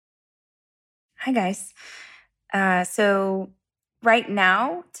Hi, guys. So right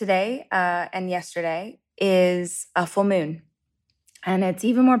now, today, and yesterday is a full moon. And it's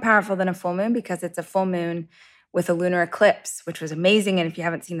even more powerful than a full moon because it's a full moon with a lunar eclipse, which was amazing. And if you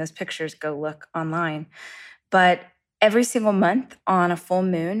haven't seen those pictures, go look online. But every single month on a full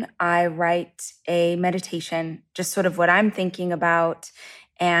moon, I write a meditation, just sort of what I'm thinking about.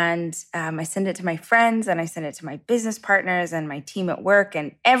 And I send it to my friends and I send it to my business partners and my team at work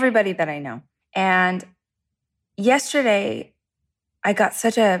and everybody that I know. And yesterday, I got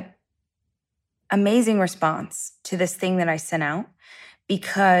such a amazing response to this thing that I sent out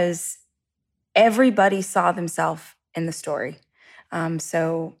because everybody saw themselves in the story.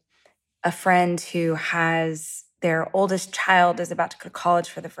 So a friend who has their oldest child is about to go to college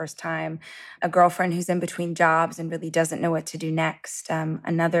for the first time, a girlfriend who's in between jobs and really doesn't know what to do next,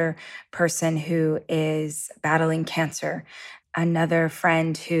 another person who is battling cancer, another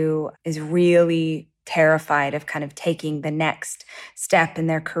friend who is really terrified of kind of taking the next step in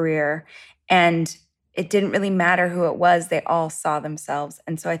their career. And it didn't really matter who it was, they all saw themselves.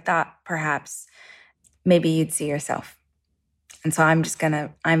 And so I thought perhaps maybe you'd see yourself. And so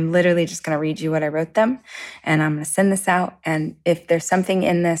I'm literally just gonna read you what I wrote them, and I'm gonna send this out. And if there's something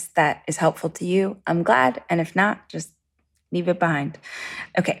in this that is helpful to you, I'm glad. And if not, just leave it behind.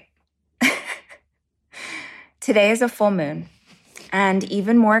 Okay. Today is a full moon, and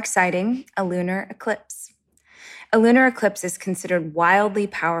even more exciting, a lunar eclipse. A lunar eclipse is considered wildly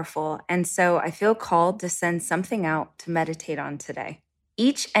powerful, and so I feel called to send something out to meditate on today.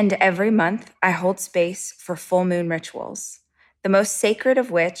 Each and every month, I hold space for full moon rituals, the most sacred of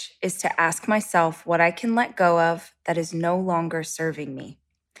which is to ask myself what I can let go of that is no longer serving me.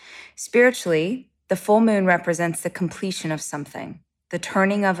 Spiritually, the full moon represents the completion of something, the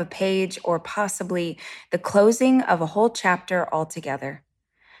turning of a page, or possibly the closing of a whole chapter altogether.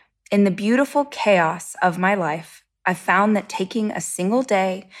 In the beautiful chaos of my life, I found that taking a single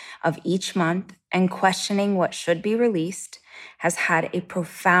day of each month and questioning what should be released has had a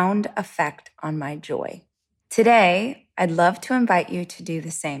profound effect on my joy. Today, I'd love to invite you to do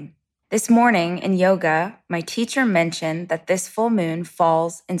the same. This morning in yoga, my teacher mentioned that this full moon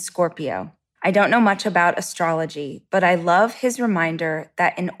falls in Scorpio. I don't know much about astrology, but I love his reminder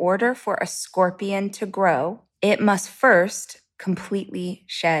that in order for a scorpion to grow, it must first completely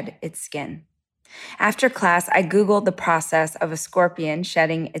shed its skin. After class, I Googled the process of a scorpion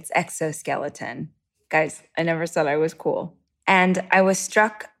shedding its exoskeleton. Guys, I never said I was cool. And I was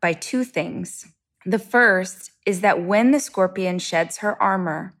struck by two things. The first is that when the scorpion sheds her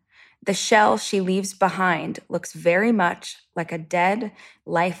armor, the shell she leaves behind looks very much like a dead,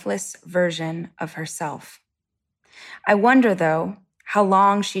 lifeless version of herself. I wonder, though, how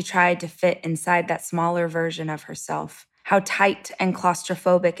long she tried to fit inside that smaller version of herself, how tight and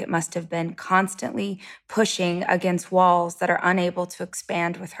claustrophobic it must have been constantly pushing against walls that are unable to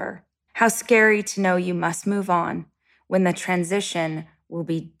expand with her. How scary to know you must move on when the transition will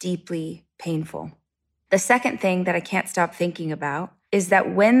be deeply painful. The second thing that I can't stop thinking about is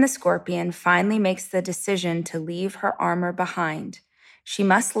that when the scorpion finally makes the decision to leave her armor behind, she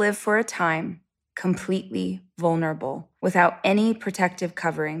must live for a time completely vulnerable, without any protective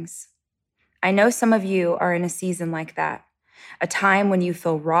coverings. I know some of you are in a season like that, a time when you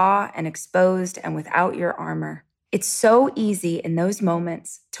feel raw and exposed and without your armor. It's so easy in those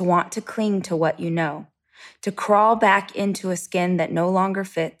moments to want to cling to what you know, to crawl back into a skin that no longer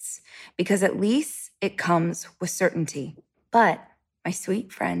fits, because at least it comes with certainty. But, my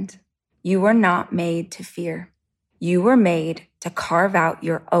sweet friend, you were not made to fear. You were made to carve out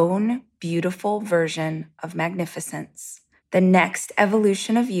your own beautiful version of magnificence. The next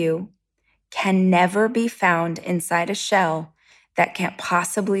evolution of you can never be found inside a shell that can't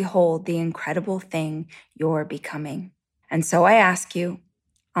possibly hold the incredible thing you're becoming. And so I ask you,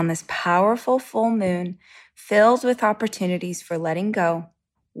 on this powerful full moon filled with opportunities for letting go,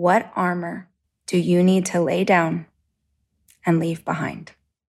 what armor do you need to lay down and leave behind?